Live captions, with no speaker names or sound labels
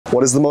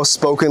What is the most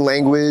spoken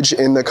language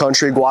in the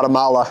country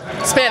Guatemala?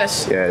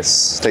 Spanish.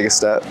 Yes, take a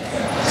step.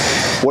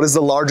 What is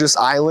the largest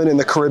island in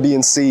the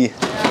Caribbean Sea?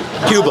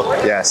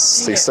 Cuba.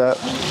 Yes, take a step.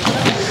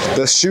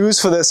 The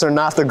shoes for this are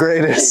not the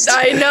greatest.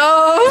 I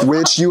know.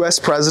 Which U.S.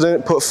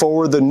 president put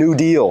forward the New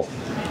Deal?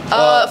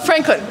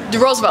 Franklin.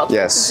 Roosevelt.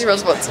 Yes.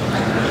 Roosevelt.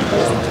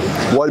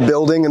 What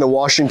building in the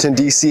Washington,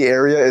 D.C.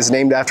 area is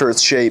named after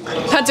its shape?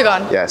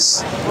 Pentagon.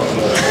 Yes.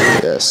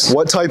 Yes.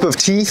 What type of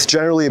teeth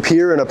generally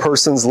appear in a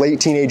person's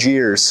late teenage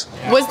years?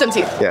 Wisdom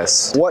teeth.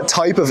 Yes. What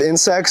type of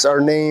insects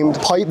are named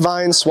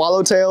pipevine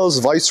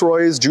swallowtails,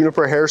 viceroys,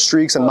 juniper hair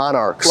streaks, and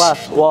monarchs?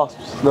 Wasps.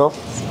 No.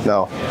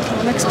 No.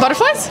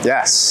 Butterflies?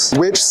 Yes.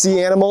 Which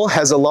sea animal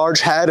has a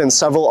large head and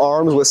several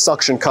arms with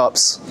suction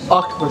cups?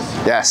 Octopus.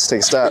 Yes, take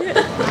a step.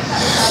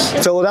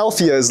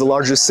 Philadelphia is the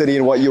largest city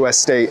in what U.S.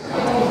 state?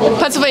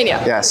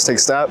 Pennsylvania. Yes, take a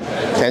step.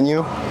 Can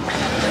you?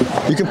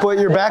 You can put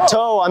your back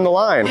toe on the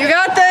line. You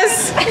got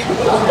this.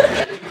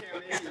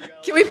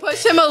 Can we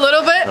push him a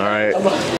little bit? All right.